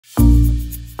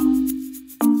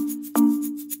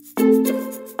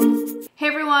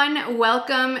everyone,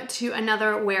 welcome to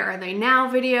another Where Are They Now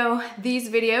video. These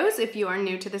videos, if you are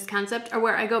new to this concept, are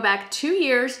where I go back 2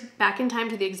 years, back in time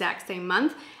to the exact same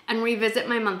month, and revisit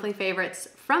my monthly favorites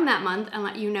from that month and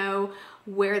let you know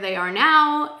where they are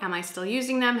now, am I still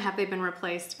using them, have they been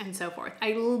replaced, and so forth.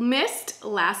 I missed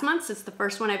last month, so it's the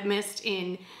first one I've missed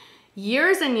in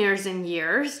years and years and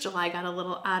years. July got a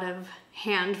little out of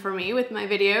hand for me with my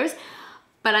videos,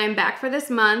 but I'm back for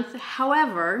this month.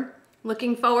 However,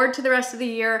 looking forward to the rest of the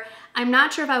year. I'm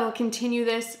not sure if I will continue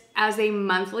this as a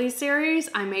monthly series.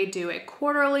 I may do it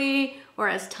quarterly or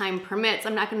as time permits.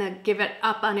 I'm not gonna give it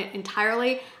up on it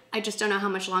entirely. I just don't know how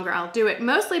much longer I'll do it,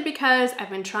 mostly because I've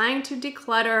been trying to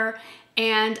declutter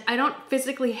and I don't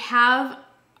physically have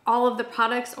all of the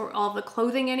products or all of the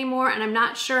clothing anymore, and I'm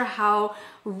not sure how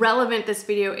relevant this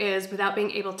video is without being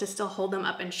able to still hold them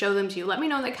up and show them to you. Let me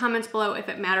know in the comments below if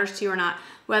it matters to you or not,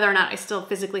 whether or not I still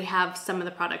physically have some of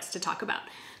the products to talk about.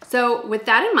 So with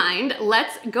that in mind,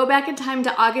 let's go back in time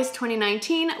to August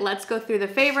 2019. Let's go through the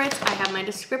favorites. I have my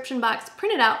description box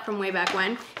printed out from way back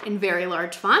when in very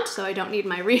large font, so I don't need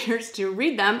my readers to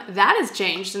read them. That has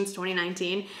changed since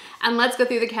 2019. And let's go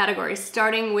through the categories,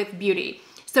 starting with beauty.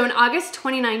 So in August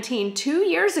 2019, 2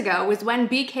 years ago, was when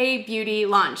BK Beauty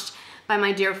launched by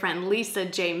my dear friend Lisa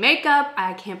J Makeup.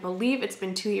 I can't believe it's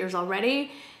been 2 years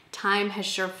already. Time has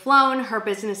sure flown. Her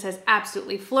business has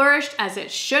absolutely flourished, as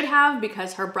it should have,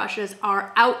 because her brushes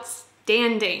are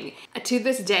outstanding. To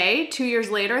this day, 2 years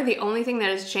later, the only thing that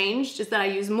has changed is that I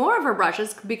use more of her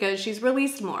brushes because she's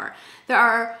released more. There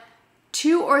are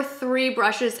 2 or 3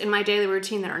 brushes in my daily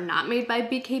routine that are not made by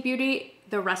BK Beauty.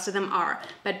 The rest of them are.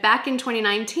 But back in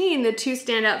 2019, the 2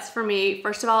 standouts for me,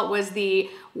 first of all, was the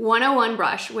 101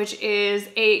 brush, which is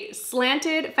a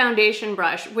slanted foundation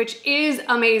brush, which is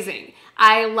amazing.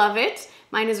 I love it.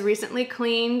 Mine is recently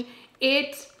cleaned.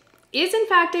 It is in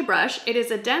fact a brush. It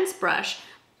is a dense brush,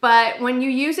 but when you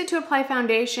use it to apply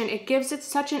foundation, it gives it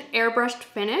such an airbrushed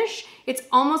finish. It's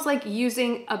almost like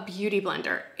using a beauty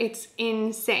blender. It's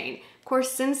insane. Of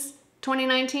course, since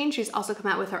 2019, she's also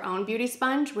come out with her own beauty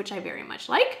sponge, which I very much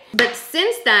like. But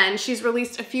since then, she's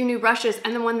released a few new brushes,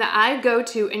 and the one that I go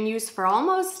to and use for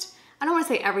almost, I don't want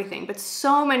to say everything, but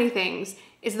so many things,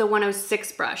 is the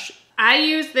 106 brush. I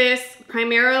use this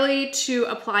primarily to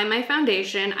apply my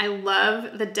foundation. I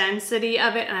love the density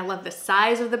of it, and I love the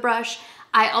size of the brush.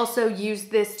 I also use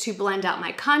this to blend out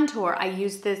my contour. I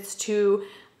use this to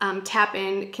tap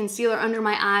in concealer under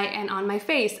my eye and on my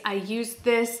face. I use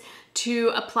this to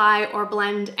apply or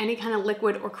blend any kind of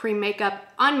liquid or cream makeup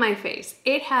on my face.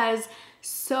 It has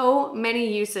so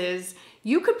many uses.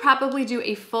 You could probably do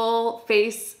a full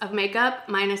face of makeup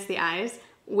minus the eyes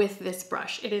with this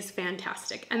brush. It is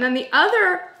fantastic. And then the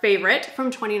other favorite from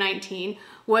 2019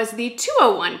 was the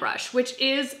 201 brush, which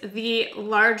is the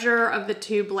larger of the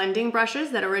 2 blending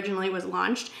brushes that originally was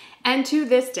launched. And to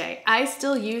this day, I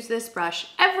still use this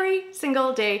brush every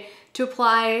single day to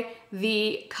apply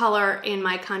the color in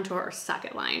my contour or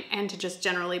socket line and to just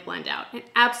generally blend out. An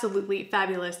absolutely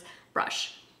fabulous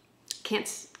brush.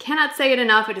 Cannot say it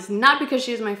enough. It is not because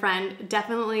she's my friend.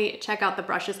 Definitely check out the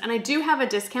brushes. And I do have a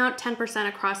discount, 10%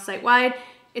 across site-wide.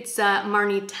 It's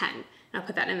Marnie 10. And I'll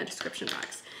put that in the description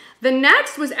box. The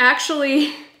next was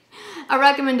actually a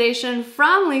recommendation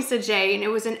from Lisa J, and it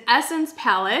was an Essence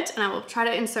palette, and I will try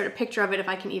to insert a picture of it if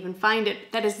I can even find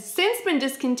it, that has since been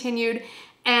discontinued.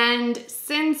 And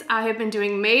since I have been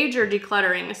doing major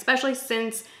decluttering, especially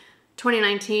since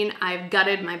 2019, I've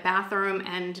gutted my bathroom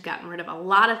and gotten rid of a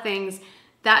lot of things.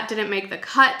 That didn't make the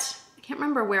cut. I can't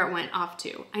remember where it went off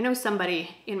to. I know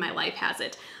somebody in my life has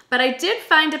it. But I did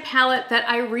find a palette that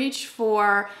I reach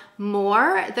for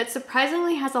more that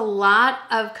surprisingly has a lot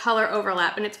of color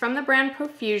overlap. And it's from the brand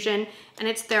Profusion, and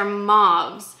it's their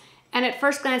mauves. And at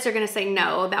first glance, you're gonna say,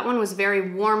 no, that one was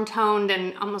very warm toned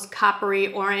and almost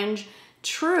coppery orange.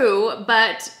 True,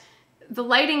 but the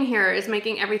lighting here is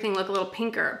making everything look a little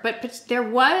pinker. But there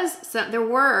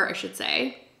were, I should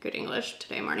say, good English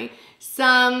today, Marnie,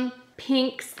 some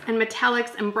pinks and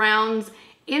metallics and browns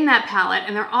in that palette,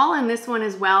 and they're all in this one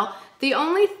as well. The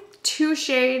only 2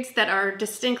 shades that are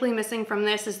distinctly missing from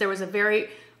this is there was a very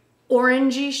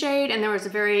orangey shade and there was a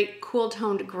very cool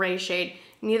toned gray shade,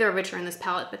 neither of which are in this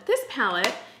palette. But this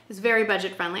palette is very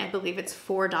budget friendly. I believe it's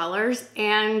 $4,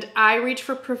 and I reach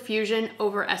for Profusion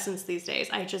over Essence these days.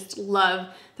 I just love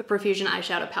the the Profusion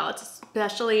eyeshadow palettes,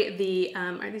 especially the,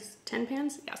 are these 10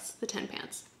 pans? Yes, the 10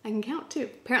 pans. I can count too.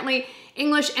 Apparently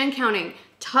English and counting,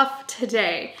 tough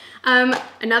today.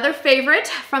 Another favorite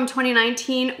from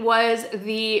 2019 was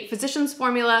the Physicians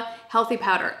Formula Healthy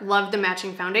Powder. Love the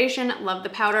matching foundation, love the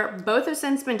powder. Both have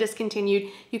since been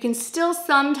discontinued. You can still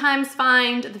sometimes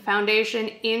find the foundation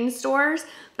in stores,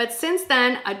 but since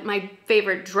then, my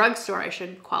favorite drugstore, I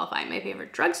should qualify, my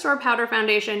favorite drugstore powder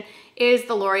foundation is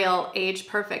the L'Oreal Age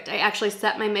Perfect. I actually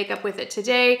set my makeup with it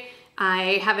today.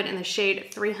 I have it in the shade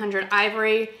 300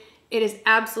 Ivory. It is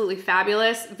absolutely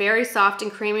fabulous, very soft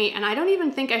and creamy, and I don't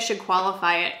even think I should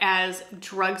qualify it as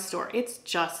drugstore. It's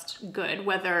just good,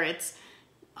 whether it's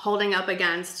holding up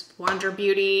against Wander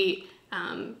Beauty,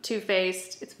 Too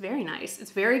Faced. It's very nice.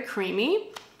 It's very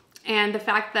creamy, and the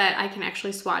fact that I can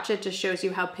actually swatch it just shows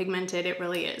you how pigmented it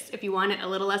really is. If you want it a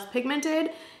little less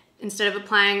pigmented, instead of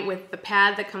applying with the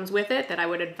pad that comes with it that I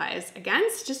would advise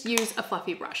against, just use a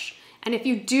fluffy brush. And if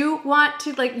you do want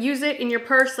to like use it in your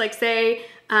purse, like say,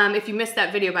 if you missed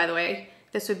that video, by the way,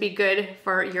 this would be good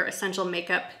for your essential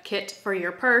makeup kit for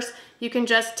your purse. You can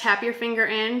just tap your finger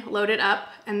in, load it up,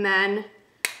 and then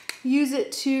use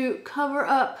it to cover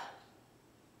up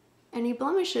any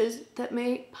blemishes that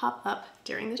may pop up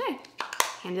during the day.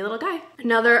 Handy little guy.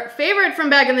 Another favorite from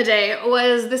back in the day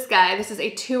was this guy. This is a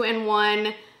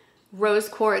 2-in-1 rose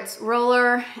quartz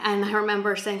roller, and I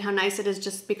remember saying how nice it is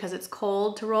just because it's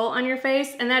cold to roll on your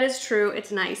face, and that is true,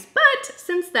 it's nice. But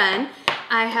since then,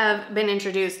 I have been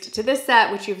introduced to this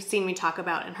set, which you've seen me talk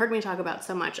about and heard me talk about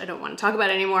so much I don't want to talk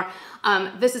about it anymore.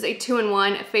 This is a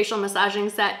 2-in-1 facial massaging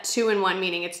set. 2-in-1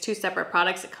 meaning it's 2 separate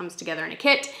products. It comes together in a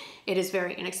kit. It is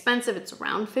very inexpensive. It's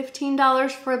around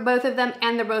 $15 for both of them,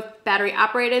 and they're both battery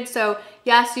operated. So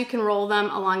yes, you can roll them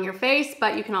along your face,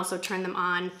 but you can also turn them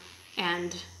on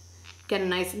and get a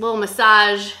nice little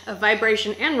massage of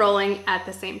vibration and rolling at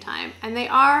the same time. And they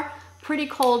are pretty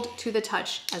cold to the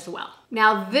touch as well.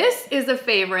 Now this is a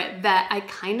favorite that I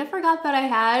kind of forgot that I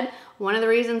had. One of the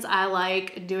reasons I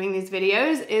like doing these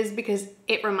videos is because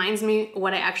it reminds me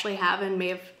what I actually have and may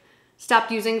have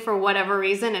stopped using for whatever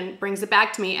reason and brings it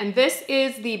back to me. And this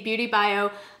is the Beauty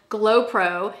Bio Glow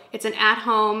Pro. It's an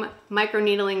at-home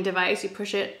microneedling device. You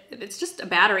push it, it's just a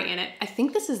battery in it. I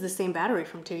think this is the same battery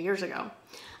from 2 years ago.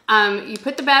 You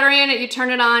put the battery in it, you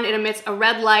turn it on, it emits a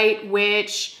red light,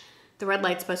 which the red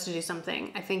light's supposed to do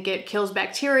something. I think it kills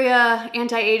bacteria,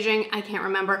 anti-aging, I can't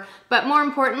remember. But more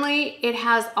importantly, it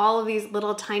has all of these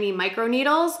little tiny micro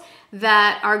needles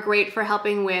that are great for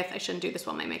helping with, I shouldn't do this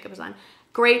while my makeup is on,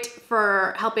 great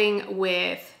for helping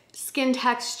with skin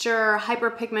texture,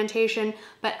 hyperpigmentation,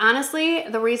 but honestly,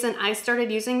 the reason I started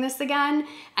using this again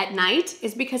at night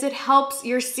is because it helps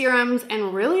your serums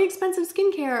and really expensive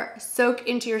skincare soak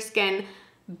into your skin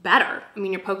better. I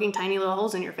mean, you're poking tiny little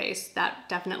holes in your face. That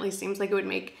definitely seems like it would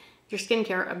make your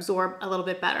skincare absorb a little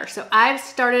bit better. So I've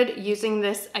started using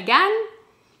this again.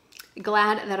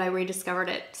 Glad that I rediscovered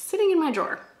it sitting in my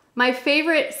drawer. My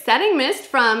favorite setting mist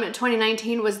from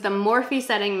 2019 was the Morphe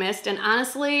setting mist, and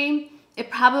honestly, it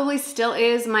probably still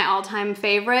is my all-time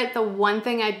favorite. The one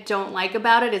thing I don't like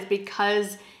about it is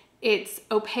because it's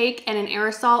opaque and an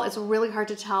aerosol, it's really hard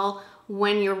to tell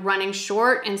when you're running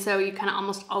short, and so you kind of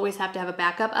almost always have to have a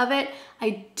backup of it.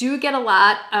 I do get a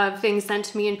lot of things sent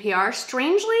to me in PR.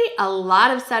 Strangely, a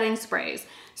lot of setting sprays.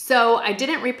 So I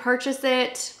didn't repurchase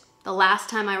it the last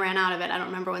time I ran out of it. I don't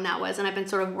remember when that was, and I've been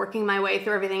sort of working my way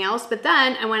through everything else, but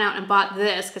then I went out and bought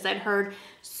this because I'd heard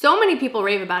so many people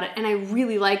rave about it, and I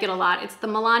really like it a lot. It's the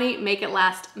Milani Make It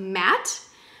Last Matte,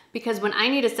 because when I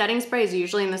need a setting spray is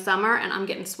usually in the summer and I'm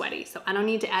getting sweaty, so I don't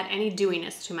need to add any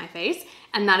dewiness to my face,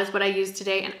 and that is what I used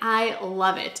today, and I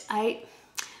love it.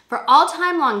 For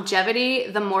all-time longevity,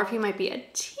 the Morphe might be a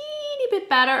teeny bit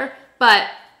better, but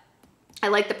I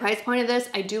like the price point of this.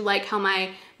 I do like how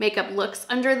my makeup looks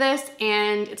under this,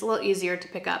 and it's a little easier to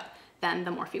pick up than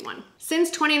the Morphe one. Since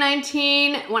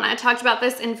 2019, when I talked about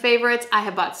this in favorites, I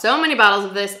have bought so many bottles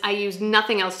of this. I use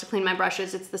nothing else to clean my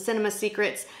brushes. It's the Cinema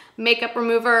Secrets makeup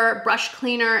remover, brush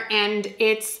cleaner, and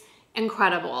it's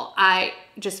incredible. I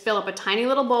just fill up a tiny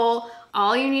little bowl.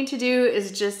 All you need to do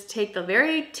is just take the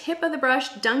very tip of the brush,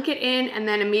 dunk it in, and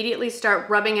then immediately start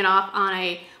rubbing it off on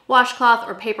a washcloth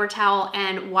or paper towel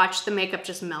and watch the makeup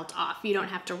just melt off. You don't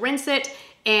have to rinse it,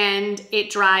 and it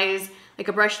dries. Like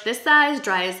a brush this size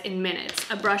dries in minutes.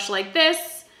 A brush like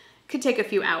this could take a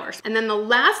few hours. And then the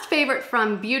last favorite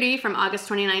from Beauty from August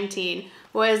 2019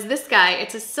 was this guy.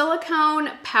 It's a silicone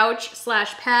pouch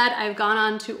slash pad. I've gone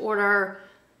on to order,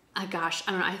 gosh,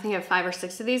 I don't know, I think I have 5 or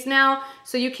 6 of these now.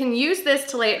 So you can use this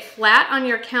to lay it flat on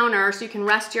your counter so you can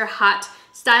rest your hot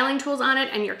styling tools on it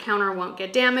and your counter won't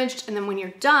get damaged. And then when you're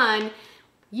done,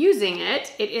 using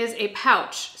it, it is a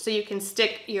pouch. So you can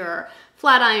stick your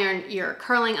flat iron, your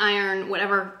curling iron,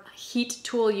 whatever heat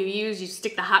tool you use, you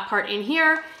stick the hot part in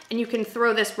here, and you can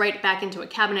throw this right back into a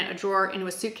cabinet, a drawer, into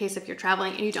a suitcase if you're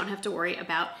traveling, and you don't have to worry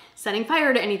about setting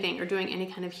fire to anything or doing any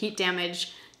kind of heat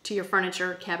damage to your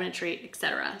furniture, cabinetry,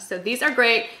 etc. So these are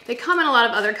great. They come in a lot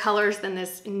of other colors than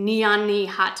this neon-y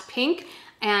hot pink,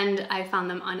 and I found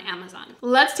them on Amazon.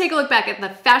 Let's take a look back at the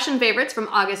fashion favorites from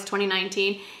August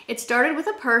 2019. It started with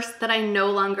a purse that I no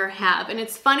longer have, and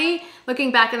it's funny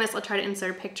looking back on this. I'll try to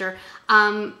insert a picture.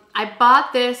 I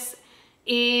bought this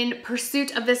in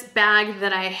pursuit of this bag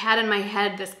that I had in my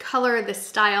head, this color, this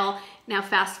style. Now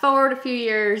fast forward a few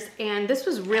years, and this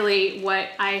was really what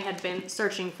I had been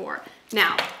searching for.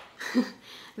 Now,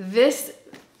 this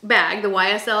bag, the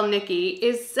YSL Nikki,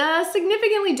 is a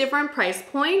significantly different price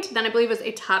point than I believe was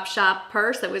a Topshop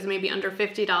purse that was maybe under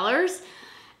 $50.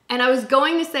 And I was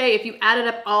going to say, if you added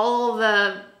up all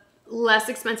the less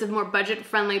expensive, more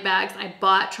budget-friendly bags I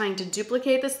bought trying to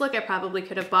duplicate this look, I probably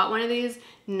could have bought one of these.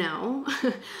 No,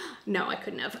 no, I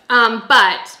couldn't have.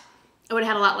 But I would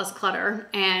have had a lot less clutter.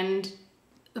 And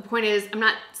the point is, I'm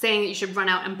not saying that you should run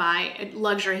out and buy a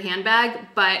luxury handbag,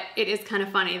 but it is kind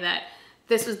of funny that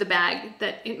this was the bag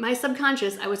that in my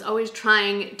subconscious, I was always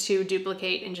trying to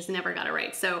duplicate and just never got it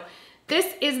right. So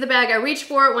this is the bag I reach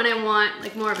for when I want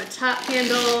like more of a top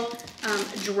handle,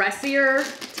 dressier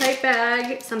type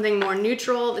bag, something more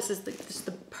neutral. This is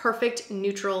the perfect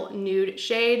neutral nude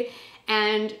shade.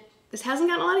 And this hasn't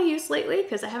gotten a lot of use lately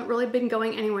because I haven't really been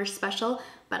going anywhere special,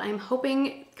 but I'm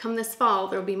hoping come this fall,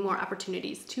 there'll be more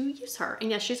opportunities to use her. And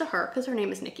yes, she's a her because her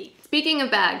name is Nikki. Speaking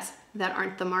of bags that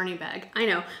aren't the Marnie bag, I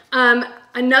know.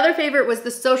 Another favorite was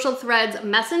the Social Threads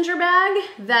messenger bag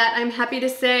that I'm happy to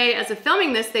say, as of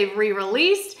filming this, they've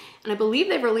re-released, and I believe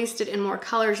they've released it in more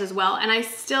colors as well, and I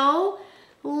still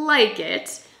like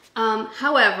it.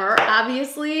 However,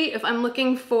 obviously, if I'm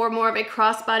looking for more of a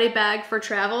crossbody bag for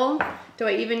travel, do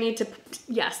I even need to?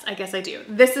 Yes, I guess I do.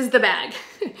 This is the bag.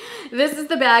 This is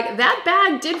the bag. That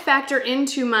bag did factor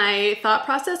into my thought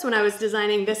process when I was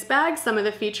designing this bag. Some of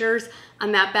the features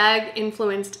on that bag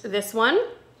influenced this one,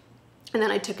 and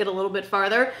then I took it a little bit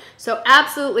farther. So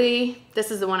absolutely,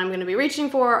 this is the one I'm gonna be reaching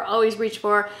for, always reach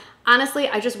for. Honestly,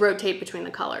 I just rotate between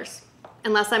the colors,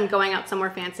 unless I'm going out somewhere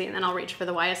fancy, and then I'll reach for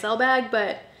the YSL bag,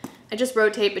 but I just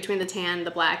rotate between the tan,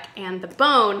 the black, and the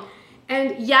bone.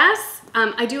 And yes,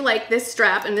 I do like this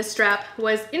strap, and this strap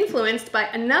was influenced by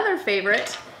another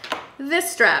favorite, this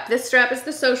strap. This strap is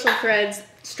the Social Threads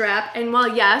strap, and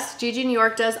while yes, Gigi New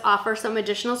York does offer some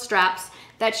additional straps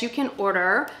that you can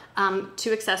order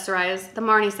to accessorize the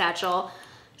Marnie satchel,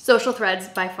 Social Threads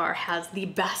by far has the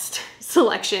best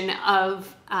selection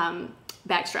of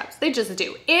bag straps. They just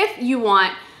do. If you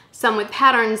want some with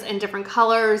patterns and different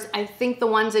colors, I think the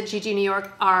ones at Gigi New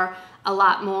York are a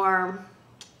lot more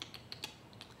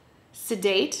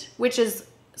sedate, which is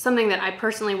something that I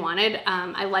personally wanted.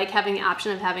 I like having the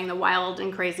option of having the wild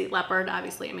and crazy leopard,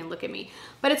 obviously, I mean, look at me.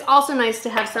 But it's also nice to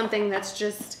have something that's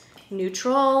just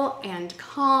neutral and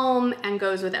calm and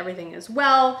goes with everything as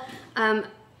well.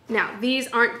 Now, these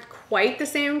aren't quite the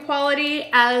same quality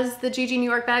as the Gigi New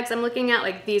York bags I'm looking at.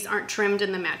 Like, these aren't trimmed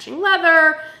in the matching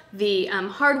leather. The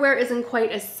hardware isn't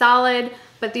quite as solid,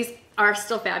 but these are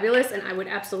still fabulous, and I would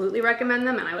absolutely recommend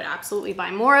them, and I would absolutely buy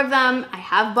more of them. I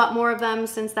have bought more of them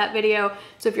since that video.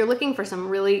 So if you're looking for some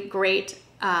really great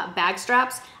bag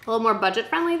straps, a little more budget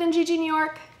friendly than Gigi New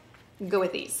York, go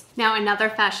with these. Now, another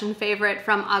fashion favorite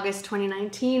from August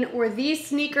 2019 were these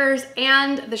sneakers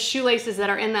and the shoelaces that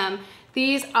are in them.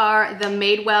 These are the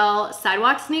Madewell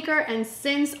Sidewalk sneaker, and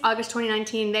since August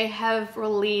 2019, they have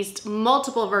released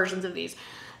multiple versions of these.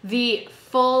 The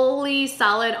fully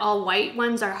solid all white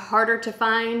ones are harder to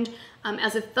find.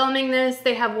 As of filming this,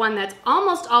 they have one that's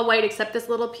almost all white, except this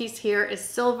little piece here is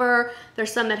silver.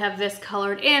 There's some that have this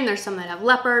colored in, there's some that have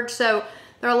leopard. So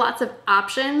there are lots of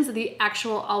options. The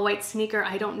actual all white sneaker,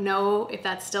 I don't know if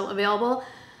that's still available.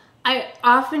 I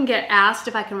often get asked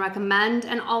if I can recommend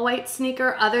an all white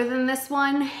sneaker other than this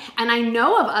one. And I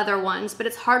know of other ones, but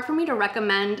it's hard for me to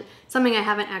recommend something I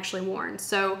haven't actually worn.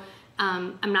 So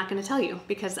I'm not gonna tell you,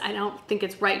 because I don't think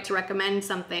it's right to recommend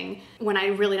something when I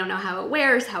really don't know how it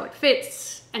wears, how it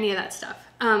fits, any of that stuff.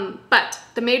 But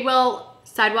the Madewell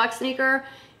Sidewalk sneaker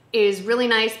is really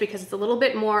nice because it's a little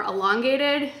bit more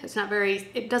elongated. It's not very,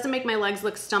 it doesn't make my legs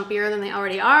look stumpier than they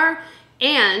already are.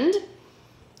 And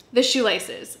the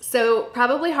shoelaces. So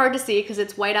probably hard to see because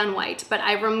it's white on white, but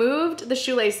I removed the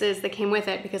shoelaces that came with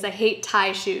it because I hate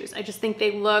tie shoes. I just think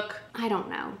they look, I don't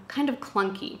know, kind of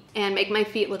clunky and make my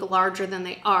feet look larger than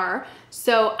they are.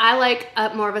 So I like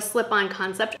more of a slip-on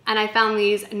concept, and I found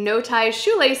these no tie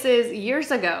shoelaces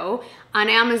years ago on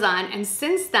Amazon, and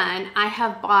since then I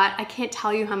have bought, I can't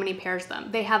tell you how many pairs of them.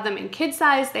 They have them in kid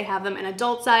size, they have them in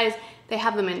adult size, they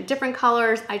have them in different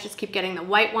colors. I just keep getting the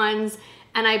white ones.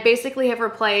 And I basically have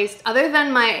replaced, other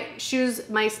than my shoes,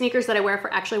 my sneakers that I wear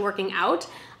for actually working out,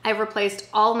 I've replaced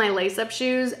all my lace-up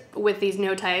shoes with these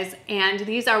no ties, and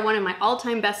these are one of my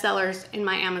all-time bestsellers in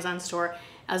my Amazon store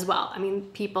as well. I mean,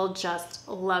 people just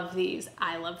love these.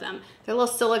 I love them. They're a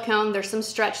little silicone, there's some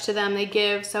stretch to them they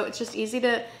give, so it's just easy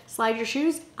to slide your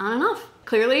shoes on and off.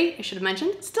 Clearly, I should have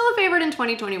mentioned, still a favorite in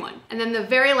 2021. And then the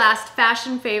very last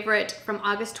fashion favorite from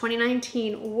August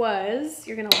 2019 was,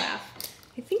 you're gonna laugh,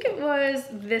 I think it was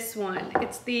this one.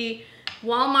 It's the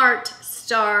Walmart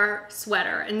Star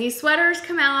sweater. And these sweaters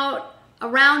come out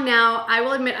around now. I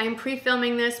will admit I'm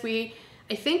pre-filming this.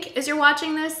 I think as you're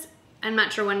watching this, I'm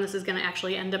not sure when this is gonna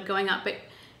actually end up going up, but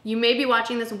you may be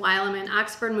watching this while I'm in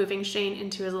Oxford moving Shane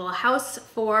into his little house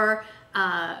for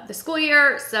the school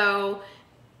year. So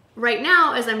right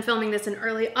now, as I'm filming this in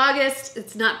early August,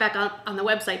 it's not back on the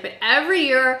website, but every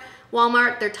year,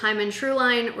 Walmart, their Time and True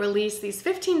line, release these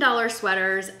 $15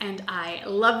 sweaters, and I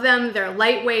love them. They're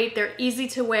lightweight, they're easy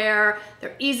to wear,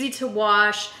 they're easy to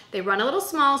wash. They run a little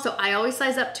small, so I always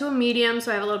size up to a medium, so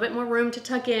I have a little bit more room to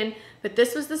tuck in. But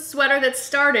this was the sweater that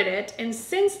started it, and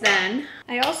since then,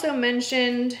 I also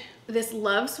mentioned this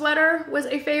Love sweater was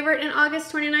a favorite in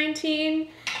August 2019.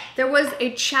 There was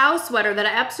a Chow sweater that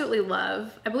I absolutely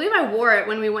love. I believe I wore it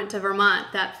when we went to Vermont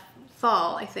that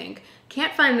fall, I think.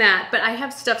 Can't find that, but I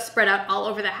have stuff spread out all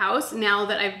over the house now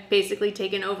that I've basically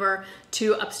taken over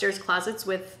 2 upstairs closets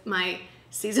with my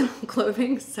seasonal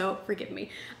clothing, so forgive me.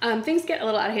 Things get a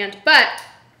little out of hand, but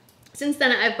since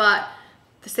then I've bought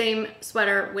the same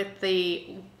sweater with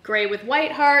the gray with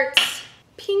white hearts,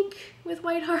 pink with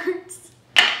white hearts,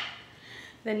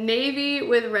 the navy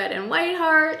with red and white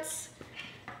hearts,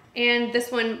 and this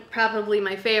one, probably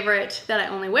my favorite that I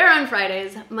only wear on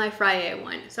Fridays, my Friday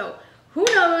one. So who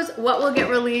knows what will get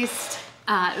released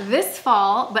this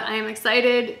fall, but I am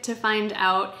excited to find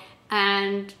out,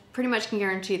 and pretty much can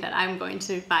guarantee that I'm going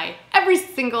to buy every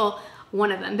single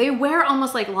one of them. They wear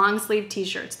almost like long sleeve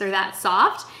t-shirts. They're that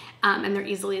soft, and they're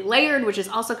easily layered, which is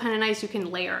also kind of nice. You can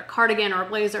layer a cardigan or a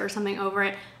blazer or something over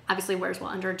it. Obviously wears well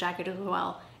under a jacket as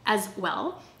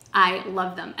well. I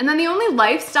love them. And then the only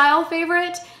lifestyle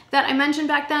favorite that I mentioned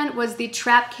back then was the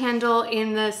Trap Candle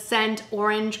in the scent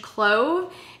Orange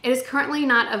Clove. It is currently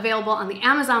not available on the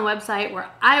Amazon website where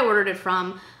I ordered it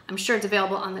from. I'm sure it's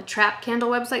available on the Trap Candle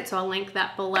website, so I'll link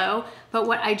that below. But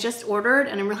what I just ordered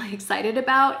and I'm really excited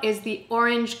about is the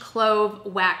Orange Clove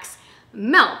Wax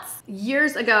Melts.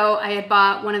 Years ago, I had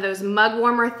bought one of those mug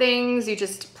warmer things. You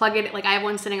just plug it, like I have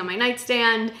one sitting on my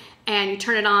nightstand, and you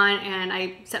turn it on, and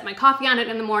I set my coffee on it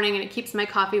in the morning, and it keeps my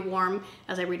coffee warm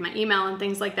as I read my email and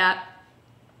things like that.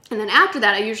 And then after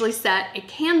that, I usually set a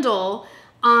candle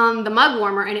on the mug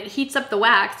warmer, and it heats up the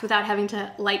wax without having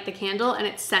to light the candle, and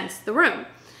it scents the room.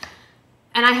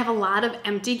 And I have a lot of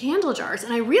empty candle jars,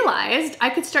 and I realized I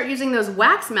could start using those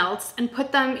wax melts and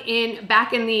put them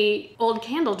back in the old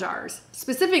candle jars,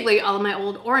 specifically all of my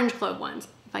old Orange Clove ones,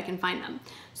 if I can find them.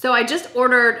 So I just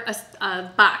ordered a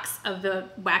box of the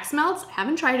wax melts. I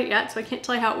haven't tried it yet, so I can't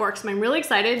tell you how it works, but I'm really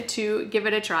excited to give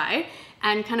it a try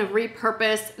and kind of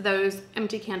repurpose those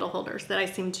empty candle holders that I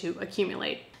seem to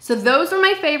accumulate. So those were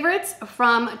my favorites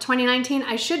from 2019.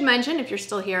 I should mention, if you're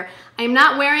still here, I'm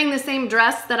not wearing the same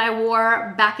dress that I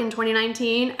wore back in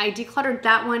 2019. I decluttered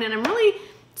that one, and I'm really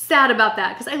sad about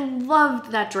that because I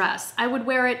loved that dress. I would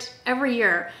wear it every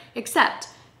year, except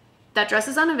that dress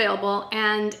is unavailable,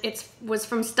 and it was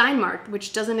from Steinmart,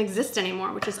 which doesn't exist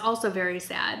anymore, which is also very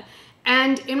sad.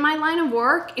 And in my line of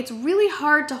work, it's really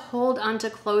hard to hold onto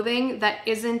clothing that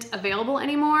isn't available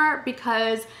anymore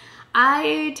because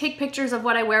I take pictures of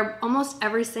what I wear almost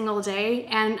every single day,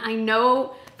 and I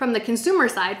know from the consumer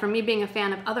side, from me being a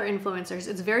fan of other influencers,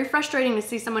 it's very frustrating to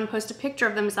see someone post a picture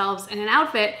of themselves in an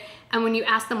outfit, and when you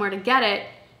ask them where to get it,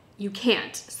 you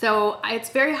can't. So it's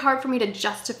very hard for me to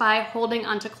justify holding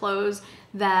onto clothes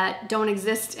that don't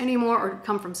exist anymore or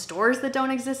come from stores that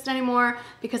don't exist anymore,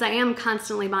 because I am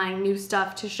constantly buying new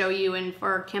stuff to show you and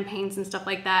for campaigns and stuff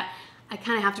like that. I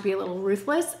kind of have to be a little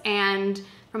ruthless and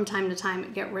from time to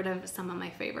time get rid of some of my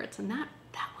favorites, and that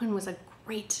one was a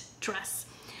great dress.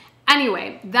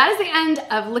 Anyway, that is the end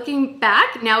of looking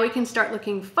back. Now we can start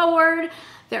looking forward.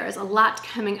 There is a lot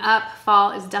coming up.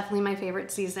 Fall is definitely my favorite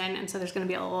season, and so there's gonna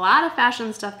be a lot of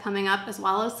fashion stuff coming up, as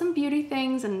well as some beauty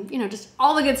things and, you know, just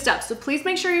all the good stuff. So please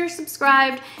make sure you're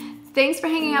subscribed. Thanks for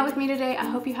hanging out with me today. I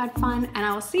hope you had fun, and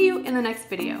I will see you in the next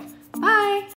video. Bye.